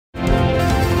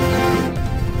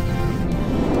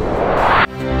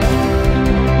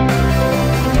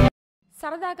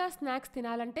సరదాగా స్నాక్స్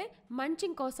తినాలంటే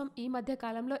మంచింగ్ కోసం ఈ మధ్య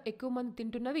కాలంలో ఎక్కువ మంది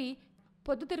తింటున్నవి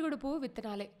పొద్దుతిరుగుడు పువ్వు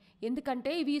విత్తనాలే.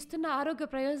 ఎందుకంటే ఇవి ఇస్తున్న ఆరోగ్య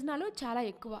ప్రయోజనాలు చాలా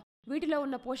ఎక్కువ. వీటిలో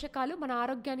ఉన్న పోషకాలు మన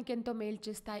ఆరోగ్యానికి ఎంతో మేలు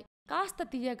చేస్తాయి. కాస్త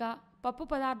తీయగా పప్పు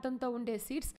పదార్థంతో ఉండే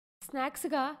సీడ్స్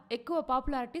స్నాక్స్గా ఎక్కువ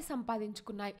పాపులారిటీ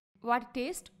సంపాదించుకున్నాయి. వాటి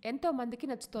టేస్ట్ ఎంతో మందికి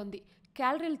నచ్చుతోంది.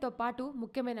 క్యాలరీలతో పాటు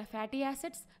ముఖ్యమైన ఫ్యాటీ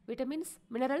యాసిడ్స్, విటమిన్స్,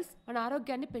 మినరల్స్ మన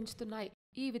ఆరోగ్యాన్ని పెంచుతున్నాయి.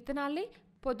 ఈ విత్తనాల్ని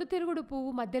పొద్దుతిరుగుడు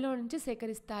పువ్వు మధ్యలో నుంచి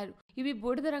సేకరిస్తారు. ఇవి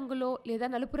బూడిద రంగులో లేదా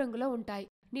నలుపు రంగులో ఉంటాయి.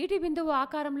 నీటి బిందువు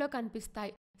ఆకారంలో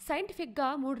కనిపిస్తాయి. సైంటిఫిక్గా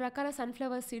 3 రకాల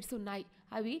సన్ఫ్లవర్ సీడ్స్ ఉన్నాయి.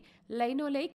 అవి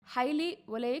లైనోలేక్, highly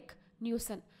oleic,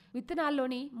 nuisance.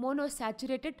 విత్తనాల్లోని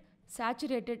monounsaturated,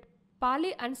 saturated,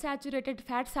 poly unsaturated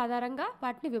fats ఆధారంగా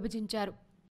వాటిని విభజించారు.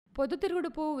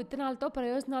 పొద్దుతిరుగుడు పువ్వు విత్తనాలతో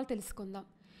ప్రయోజనాలు తెలుసుకుందాం.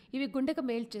 ఇవి గుండెకు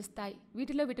మేలు చేస్తాయి.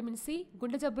 వీటిలో విటమిన్ సి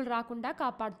గుండె జబ్బులు రాకుండా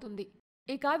కాపాడుతుంది.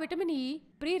 ఇక విటమిన్ ఇ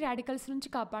ప్రీ రాడికల్స్ నుంచి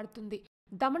కాపాడుతుంది.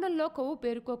 దమనంలో కొవ్వు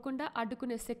పేరుకోకుండా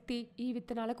అడ్డుకునే శక్తి ఈ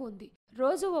విత్తనాలకు ఉంది.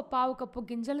 రోజు ఓ పావు కప్పు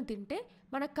గింజలను తింటే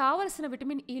మనకు కావలసిన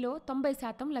విటమిన్ ఇలో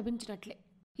 90% లభించినట్లే.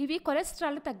 ఇవి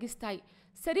కొలెస్ట్రాల్ను తగ్గిస్తాయి.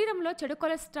 శరీరంలో చెడు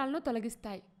కొలెస్ట్రాల్ను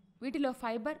తొలగిస్తాయి. వీటిలో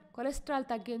ఫైబర్ కొలెస్ట్రాల్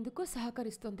తగ్గేందుకు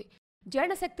సహకరిస్తుంది.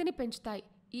 జీర్ణశక్తిని పెంచుతాయి.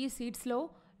 ఈ సీడ్స్లో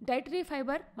డైటరీ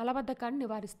ఫైబర్ మలబద్ధకాన్ని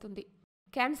నివారిస్తుంది.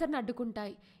 క్యాన్సర్ను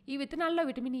అడ్డుకుంటాయి. ఈ విత్తనాల్లో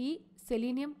విటమిన్ ఇ,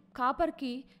 సెలీనియం, కాపర్కి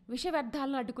విష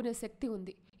వ్యర్థాలను అడ్డుకునే శక్తి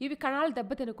ఉంది. ఇవి కణాలు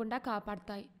దెబ్బతినకుండా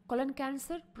కాపాడతాయి. కొలన్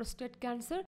cancer, prostate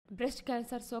cancer, breast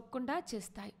cancer సోకకుండా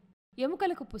చేస్తాయి.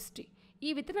 ఎముకలకు పుష్టి.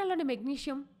 ఈ విత్తనాల్లోని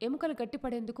మెగ్నీషియం ఎముకలు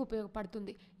గట్టిపడేందుకు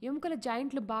ఉపయోగపడుతుంది. ఎముకల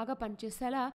జాయింట్లు బాగా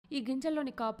పనిచేసేలా ఈ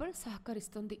గింజల్లోని కాపర్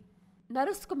సహకరిస్తుంది.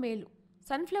 నర్వ్స్కు మేలు.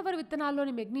 సన్ఫ్లవర్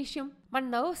విత్తనాల్లోని మెగ్నీషియం మన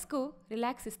నర్వ్స్కు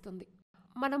రిలాక్స్ ఇస్తుంది.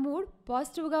 మన మూడ్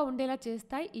పాజిటివ్గా ఉండేలా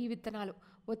చేస్తాయి. ఈ విత్తనాలు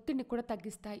ఒత్తిడిని కూడా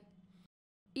తగ్గిస్తాయి.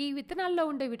 ఈ విత్తనాల్లో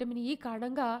ఉండే విటమిన్ ఇ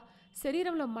కారణంగా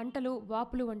శరీరంలో మంటలు,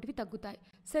 వాపులు వంటివి తగ్గుతాయి.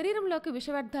 శరీరంలోకి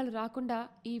విషవ్యర్థాలు రాకుండా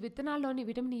ఈ విత్తనాల్లోని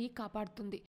విటమిన్ ఇ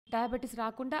కాపాడుతుంది. డయాబెటీస్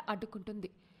రాకుండా అడ్డుకుంటుంది.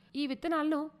 ఈ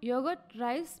విత్తనాలను యోగర్ట్,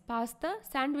 రైస్, పాస్తా,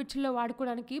 శాండ్విచ్ల్లో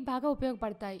వాడుకోవడానికి బాగా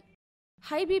ఉపయోగపడతాయి.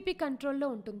 హై బీపీ కంట్రోల్లో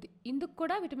ఉంటుంది. ఇందుకు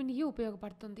కూడా విటమిన్ ఇ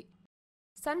ఉపయోగపడుతుంది.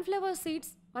 సన్ఫ్లవర్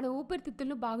సీడ్స్ మన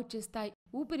ఊపిరితిత్తులను బాగు చేస్తాయి.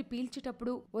 ఊపిరి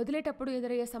పీల్చేటప్పుడు, వదిలేటప్పుడు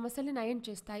ఎదురయ్యే సమస్యల్ని నయం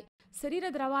చేస్తాయి. శరీర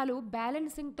ద్రవాలు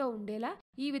బ్యాలెన్సింగ్తో ఉండేలా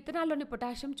ఈ విత్తనాల్లోని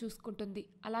పొటాషియం చూసుకుంటుంది.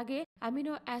 అలాగే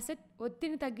అమినో యాసిడ్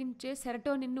ఒత్తిడిని తగ్గించే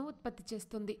సెరటోనిన్ను ఉత్పత్తి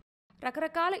చేస్తుంది.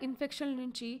 రకరకాల ఇన్ఫెక్షన్ల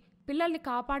నుంచి పిల్లల్ని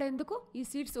కాపాడేందుకు ఈ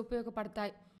సీడ్స్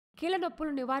ఉపయోగపడతాయి. కీళ్ళ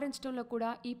నొప్పులు నివారించడంలో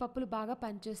కూడా ఈ పప్పులు బాగా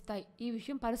పనిచేస్తాయి. ఈ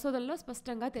విషయం పరిశోధనలో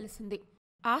స్పష్టంగా తెలిసింది.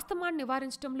 ఆస్తమాను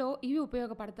నివారించడంలో ఇవి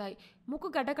ఉపయోగపడతాయి. ముక్కు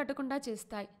గడ్డకట్టకుండా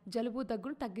చేస్తాయి. జలుబు,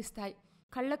 దగ్గును తగ్గిస్తాయి.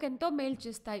 కళ్ళకెంతో మేలు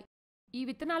చేస్తాయి. ఈ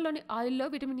విత్తనాల్లోని ఆయిల్లో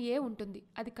విటమిన్ ఏ ఉంటుంది.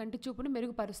 అది కంటి చూపును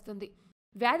మెరుగుపరుస్తుంది.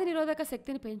 వ్యాధి నిరోధక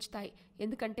శక్తిని పెంచుతాయి.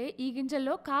 ఎందుకంటే ఈ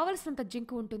గింజల్లో కావలసినంత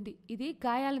జింక్ ఉంటుంది. ఇది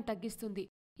గాయాలను తగ్గిస్తుంది.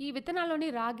 ఈ విత్తనాల్లోని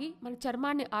రాగి మన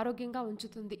చర్మాన్ని ఆరోగ్యంగా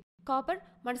ఉంచుతుంది. కాపర్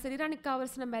మన శరీరానికి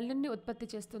కావలసిన మెలనిన్ని ఉత్పత్తి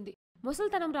చేస్తుంది.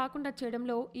 ముసలితనం రాకుండా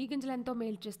చేయడంలో ఈ గింజలు ఎంతో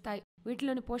మేలు చేస్తాయి.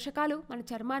 వీటిలోని పోషకాలు మన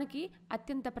చర్మానికి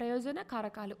అత్యంత ప్రయోజన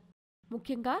కారకాలు.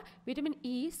 ముఖ్యంగా విటమిన్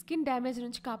ఇ స్కిన్ డ్యామేజ్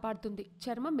నుంచి కాపాడుతుంది.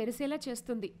 చర్మం మెరిసేలా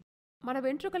చేస్తుంది. మన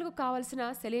వెంట్రుకలకు కావలసిన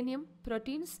selenium,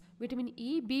 proteins, vitamin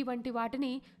E, B వంటి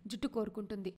వాటిని జుట్టు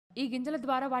కోరుకుంటుంది. ఈ గింజల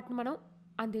ద్వారా వాటిని మనం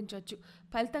అందించవచ్చు.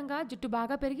 ఫలితంగా జుట్టు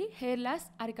బాగా పెరిగి హెయిర్ లాస్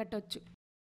అరికట్టవచ్చు.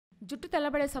 జుట్టు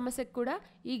తెల్లబడే సమస్యకు కూడా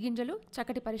ఈ గింజలు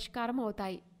చక్కటి పరిష్కారం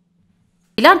అవుతాయి.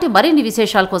 ఇలాంటి మరిన్ని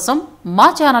విశేషాల కోసం మా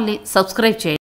ఛానల్ని సబ్స్క్రైబ్ చేయండి.